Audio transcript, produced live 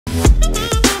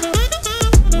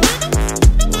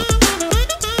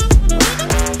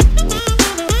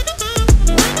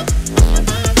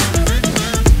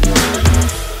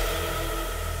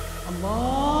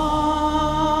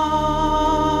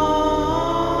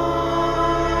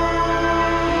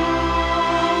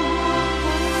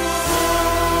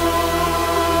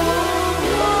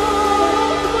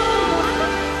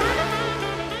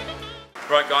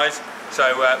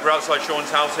So we're outside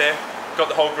Sean's house here. Got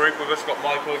the whole group with us. Got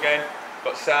Michael again.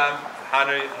 Got Sam,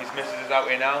 Hannah, his missus is out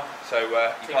here now. So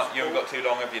you haven't got too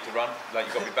long have you to run. Like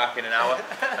you've got to be back in an hour.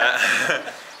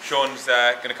 Sean's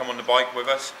going to come on the bike with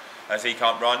us as he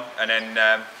can't run, and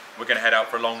then we're going to head out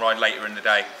for a long ride later in the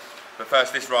day. But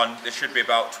first, this run, this should be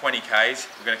about 20 Ks.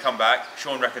 We're going to come back.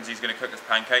 Sean reckons he's going to cook us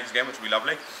pancakes again, which will be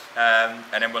lovely. And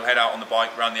then we'll head out on the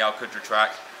bike around the Al Qudra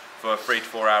track for a 3 to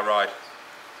 4 hour ride.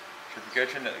 Should be good,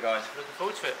 shouldn't it, guys? Looking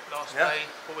forward to it. Last day,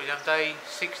 what were we on, day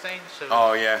 16? So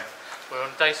oh yeah. We're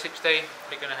on day 16.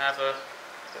 We're going to have a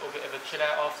little bit of a chill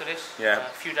out after this. Yeah. A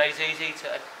few days easy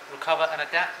to recover and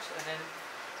adapt, and then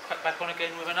crack back on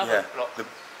again with another block.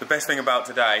 The best thing about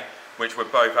today, which we're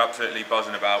both absolutely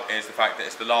buzzing about, is the fact that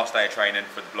it's the last day of training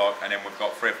for the block, and then we've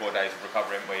got 3 or 4 days of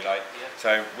recovery, haven't we?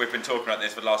 So we've been talking about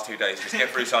this for the last 2 days. Just get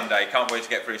through Sunday. Can't wait to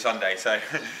get through Sunday. So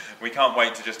we can't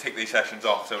wait to just tick these sessions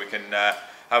off, so we can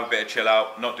have a bit of chill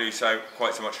out, not do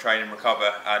quite so much training,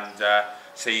 recover, and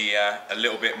see a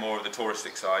little bit more of the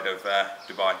touristic side of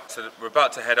Dubai. So we're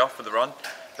about to head off for the run.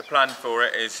 The plan for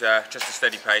it is just a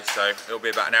steady pace, so it'll be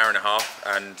about an hour and a half,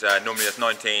 and normally there's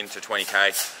 19 to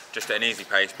 20k, just at an easy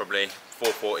pace, probably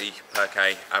 440 per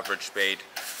k average speed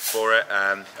for it.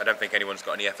 I don't think anyone's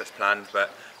got any efforts planned, but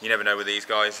you never know with these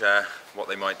guys what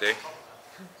they might do.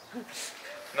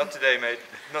 Not today, mate.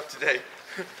 Not today.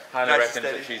 Hannah reckons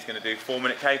that she's going to do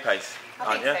 4-minute K pace.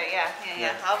 I think so,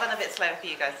 yeah. I'll run a bit slower for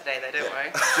you guys today, though. Don't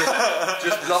worry.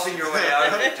 Just bluffing your way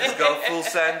out. Just go full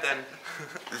send and.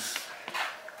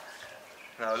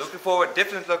 Now looking forward,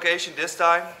 different location this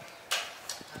time,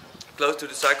 close to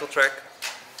the cycle track,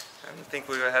 and I think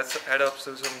we will head up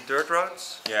to some dirt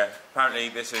roads. Yeah, apparently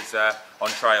this is on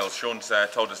trails. Sean's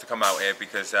told us to come out here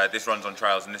because this runs on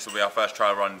trails, and this will be our first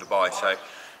trail run in Dubai, so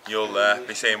you'll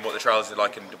be seeing what the trails are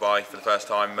like in Dubai for the first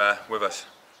time with us.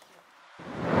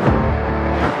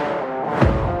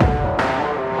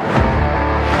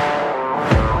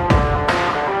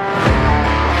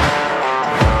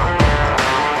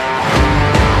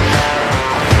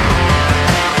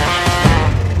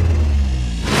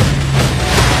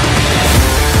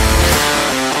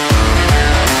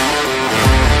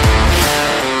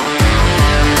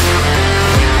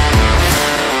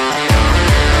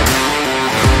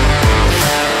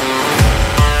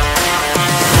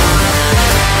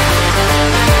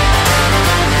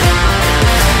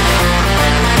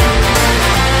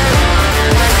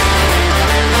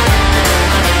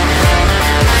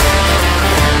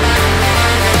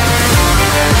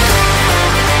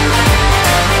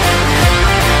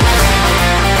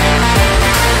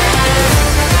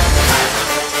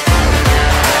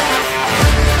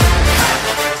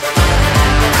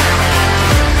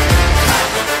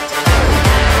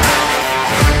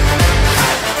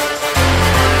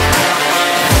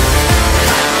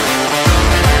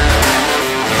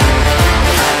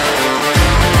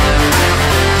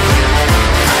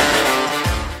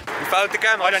 The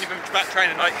camp. I don't even back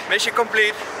training, like Mission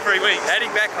complete. 3 weeks.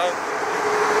 Heading back home.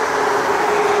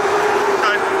 So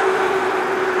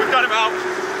we've done about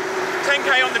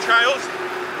 10k on the trails,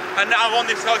 and now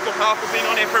on this cycle path. We've been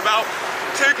on here for about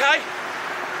 2k.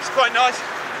 It's quite nice.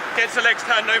 Gets the legs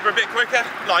turned over a bit quicker.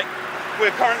 Like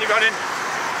we're currently running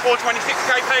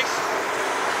 426k pace,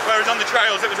 whereas on the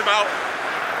trails it was about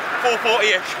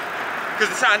 440ish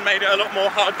because the sand made it a lot more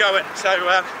hard going. So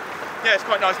yeah, it's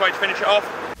quite a nice way to finish it off.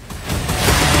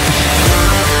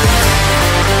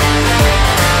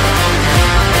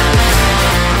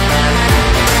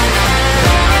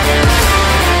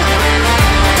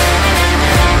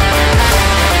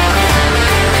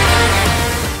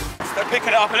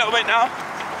 Picking it up a little bit now,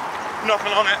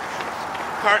 knocking along at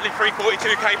currently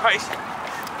 342k pace,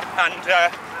 and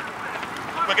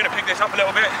we're going to pick this up a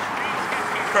little bit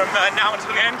from now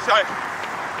until the end, so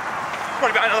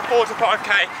probably about another 4 to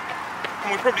 5k,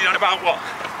 and we've probably done about what,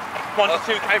 1 to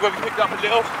 2k where we picked up a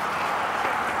little,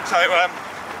 so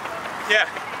yeah,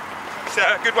 it's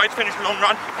a good way to finish a long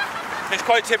run. It's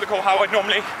quite typical how I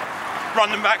normally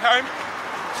run them back home,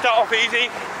 start off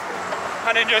easy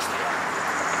and then just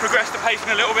progress the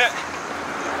pacing a little bit.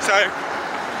 So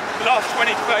the last 20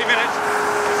 to 30 minutes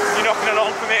you're knocking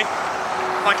along for me.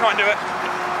 I try and do it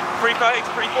 330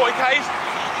 to 340 k's,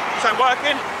 so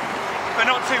working but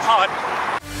not too hard.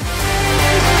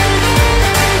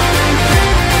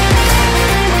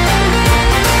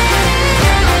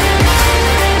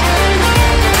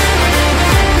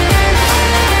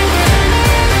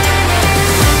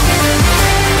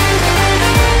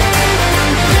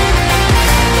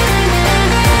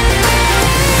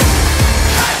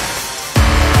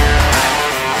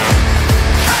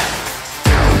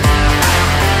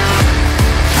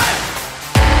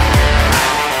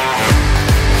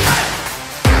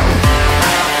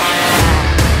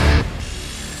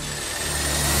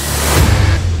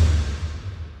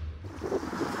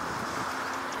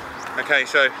 Okay,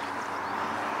 so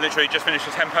literally just finished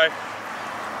the tempo.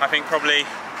 I think probably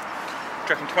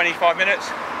 25 minutes.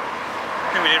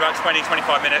 I think we did about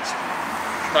 20-25 minutes.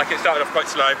 Like, it started off quite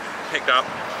slow, picked up.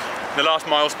 The last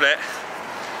mile split,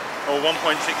 or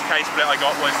 1.6k split I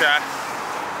got was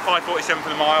 5:47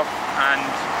 for the mile, and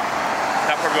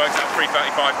that probably works out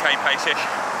 3:35k pace-ish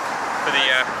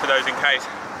for those in Ks.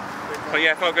 But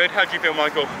yeah, felt good. How do you feel,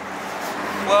 Michael?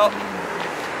 Well,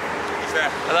 He's there.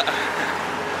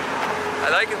 I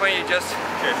like it when you just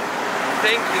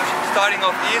think you're starting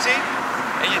off easy,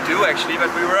 and you do actually,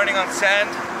 but we were running on sand,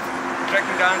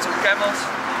 tracking down some camels.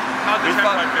 How does the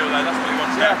tempo feel though? That's what we want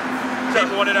to know.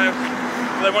 People want to know,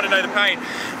 they want to know the pain.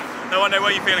 They want to know, were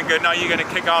you feeling good? Now you're going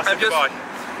to kick ass in Dubai.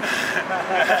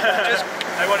 Just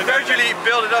gradually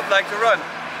build it up like the run.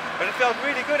 But it felt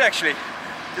really good actually.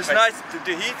 Just nice,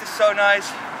 the heat is so nice.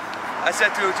 I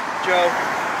said to Joe,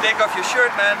 take off your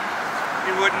shirt, man. He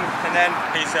wouldn't, and then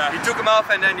he took him off,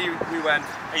 and then he went.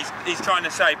 He's trying to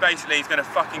say, basically, he's going to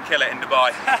fucking kill it in Dubai.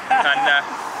 And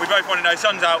we both want to know,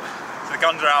 sun's out, so the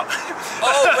guns are out.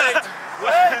 Oh wait,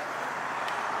 what?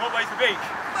 What way's the beach?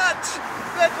 What?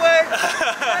 That way,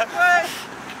 that way.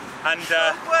 And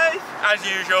as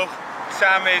usual,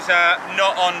 Sam is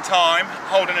not on time,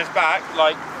 holding us back.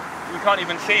 Like, we can't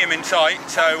even see him in sight.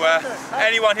 So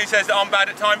anyone who says that I'm bad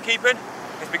at timekeeping,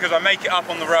 it's because I make it up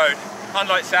on the road.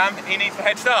 Unlike Sam, he needs the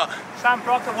head start. Sam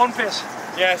Proctor, one pace.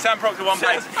 Yeah, Sam Proctor, one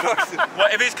pace.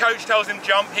 Well, if his coach tells him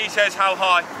jump, he says how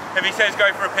high. If he says go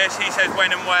for a piss, he says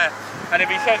when and where. And if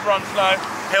he says run slow,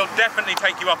 he'll definitely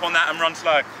take you up on that and run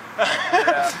slow.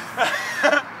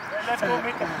 Let's go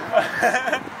meet them.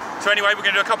 So anyway, we're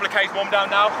going to do a couple of Ks warm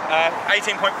down now.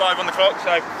 18.5 on the clock,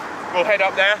 so we'll head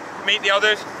up there, meet the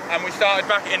others, and we started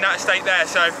back in that state there.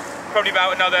 So probably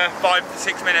about another 5 to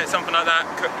 6 minutes, something like that.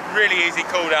 Really easy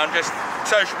cool down, just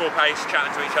sociable pace,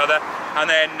 chatting to each other, and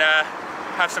then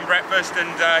have some breakfast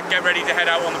and get ready to head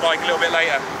out on the bike a little bit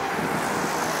later.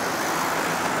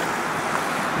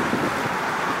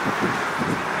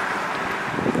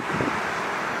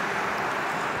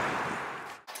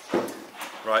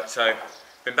 Right, so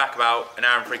been back about an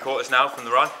hour and 3/4 now from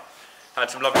the run.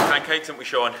 Had some lovely pancakes, haven't we,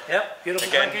 Sean? Yep, beautiful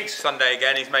again, pancakes. Sunday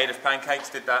again, he's made us pancakes,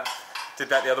 did that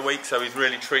the other week, so he's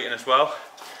really treating us well.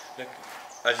 Look,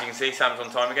 as you can see, Sam's on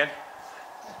time again.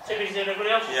 Tippy's doing everybody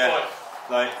else's Yeah,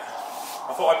 like,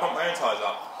 I thought I pumped my own tyres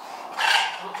up.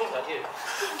 I'll talk about you.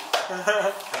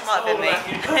 Might have been me.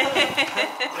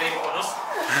 Believe it or not.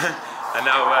 And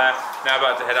now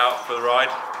about to head out for the ride.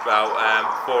 About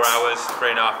 4 hours,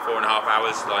 3.5, 4.5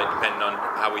 hours, like depending on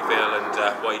how we feel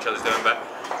and what each other's doing. But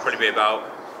probably be about,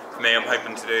 for me, I'm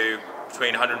hoping to do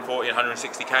between 140 and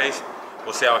 160 Ks.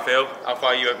 We'll see how I feel. How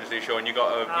far are you hoping to do, Sean? You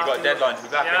got a deadline to be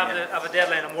back. Yeah, I have a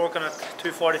deadline. I'm working at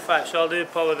 2:45, so I'll do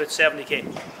probably about 70k.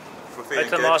 If we're feeling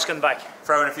Until I'm asking back.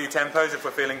 Throwing a few tempos if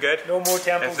we're feeling good. No more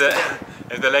tempos.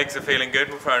 If the legs are feeling good,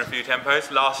 we'll throw in a few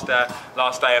tempos. Last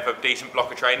day of a decent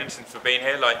block of training since we've been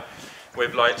here. Like,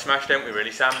 we've like smashed, haven't we,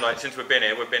 really, Sam? Like, since we've been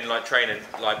here, we've been like training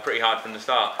like pretty hard from the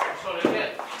start.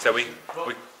 So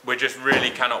we just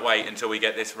really cannot wait until we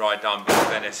get this ride done, because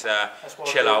then it's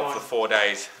chill out for 4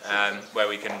 days, where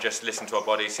we can just listen to our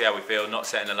bodies, see how we feel, not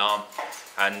set an alarm,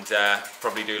 and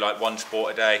probably do like 1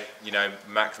 sport a day, you know,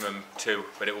 maximum 2,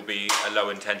 but it will be a low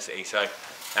intensity, so,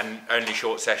 and only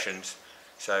short sessions.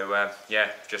 So yeah,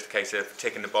 just a case of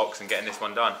ticking the box and getting this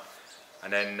one done,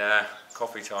 and then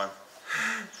coffee time.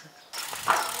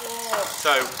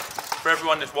 So, for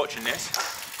everyone that's watching this,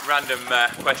 random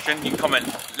question, you can comment,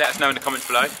 let us know in the comments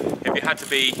below. If you had to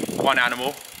be one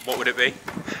animal, what would it be?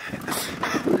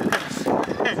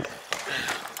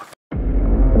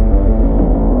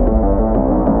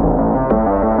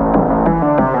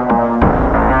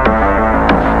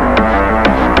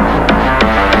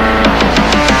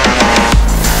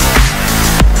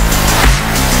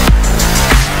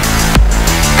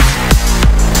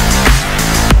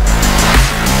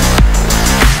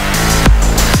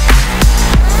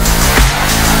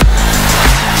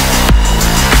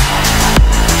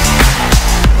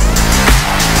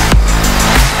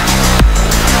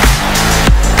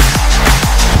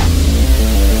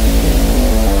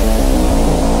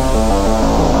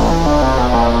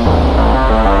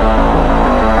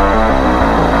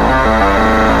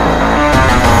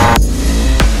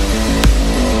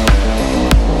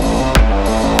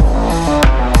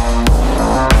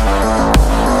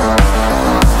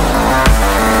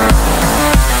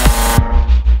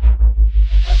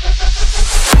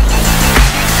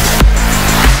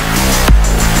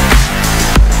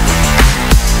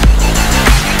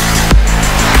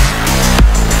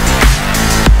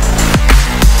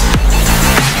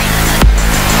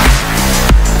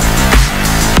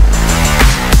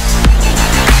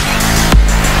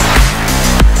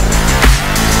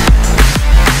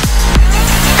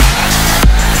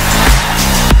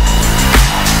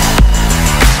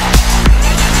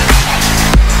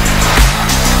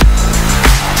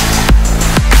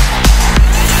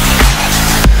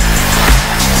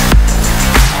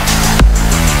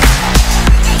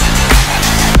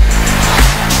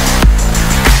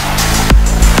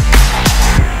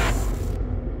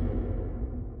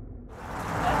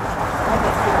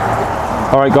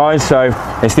 Alright guys, so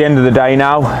it's the end of the day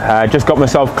now. Just got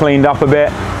myself cleaned up a bit,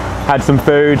 had some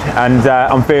food, and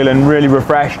I'm feeling really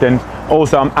refreshed, and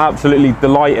also I'm absolutely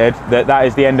delighted that that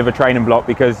is the end of a training block,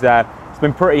 because it's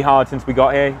been pretty hard since we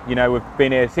got here. You know, we've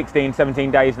been here 16,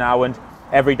 17 days now, and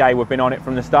every day we've been on it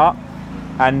from the start,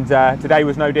 and today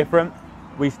was no different.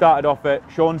 We started off at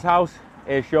Sean's house.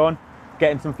 Here's Sean,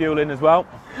 getting some fuel in as well.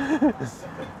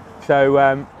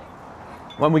 So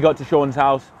when we got to Sean's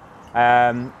house,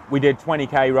 we did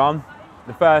 20k run.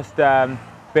 The first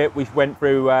bit we went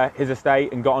through his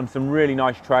estate and got on some really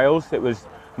nice trails. It was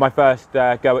my first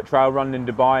go at trail running in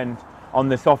Dubai, and on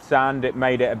the soft sand it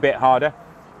made it a bit harder,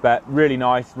 but really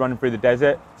nice running through the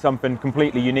desert. Something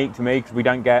completely unique to me, because we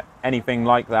don't get anything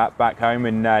like that back home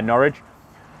in Norwich.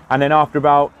 And then after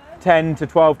about 10 to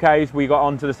 12 k's we got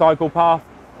onto the cycle path,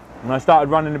 and I started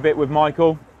running a bit with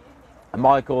Michael. And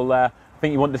Michael, I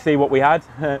think you wanted to see what we had,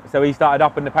 so he started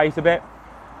upping the pace a bit.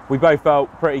 We both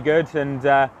felt pretty good,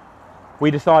 and we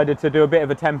decided to do a bit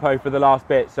of a tempo for the last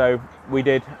bit. So we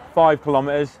did 5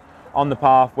 kilometers on the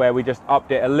path, where we just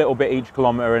upped it a little bit each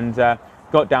kilometer, and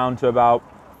got down to about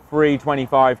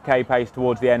 3:25k pace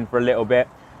towards the end for a little bit.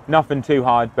 Nothing too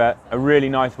hard, but a really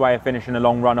nice way of finishing a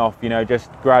long run off, you know, just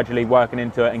gradually working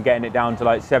into it and getting it down to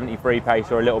like 73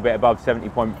 pace, or a little bit above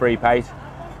 70.3 pace.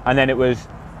 And then it was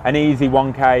an easy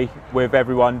 1k with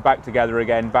everyone back together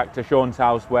again, back to Sean's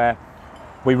house, where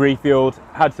we refueled,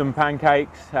 had some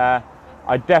pancakes.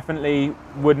 I definitely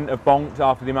wouldn't have bonked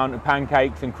after the amount of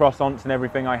pancakes and croissants and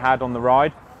everything I had on the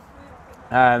ride,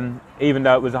 even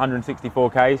though it was 164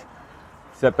 k's.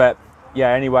 So, but yeah,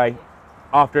 anyway,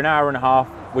 after an hour and a half,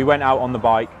 we went out on the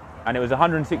bike, and it was a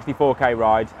 164k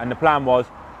ride, and the plan was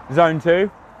zone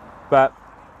 2, but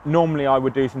normally I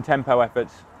would do some tempo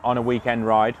efforts on a weekend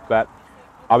ride, but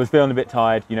I was feeling a bit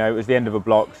tired. You know, it was the end of a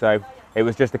block, so it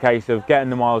was just a case of getting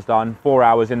the miles done. 4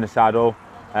 hours in the saddle.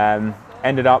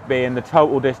 Ended up being, the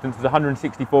total distance was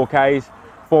 164 k's,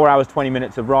 4 hours 20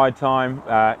 minutes of ride time,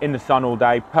 in the sun all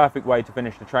day. Perfect way to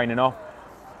finish the training off.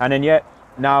 And then yeah,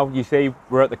 now you see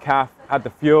we're at the calf, had the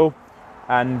fuel,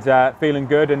 and feeling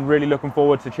good, and really looking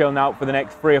forward to chilling out for the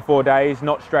next 3 or 4 days,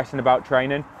 not stressing about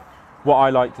training. What I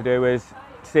like to do is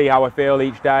see how I feel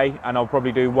each day, and I'll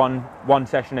probably do one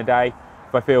session a day.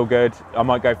 If I feel good, I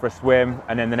might go for a swim,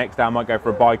 and then the next day I might go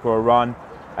for a bike or a run.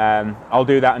 I'll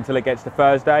do that until it gets to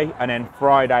Thursday, and then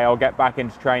Friday I'll get back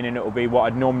into training. It will be what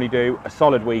I'd normally do, a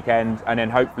solid weekend, and then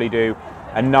hopefully do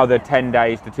another 10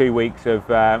 days to 2 weeks of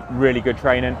really good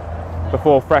training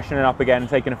before freshening up again and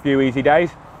taking a few easy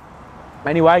days.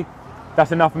 Anyway,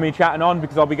 that's enough of me chatting on,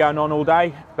 because I'll be going on all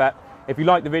day. But if you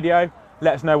liked the video,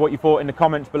 let us know what you thought in the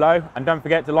comments below, and don't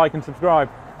forget to like and subscribe.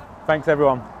 Thanks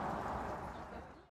everyone.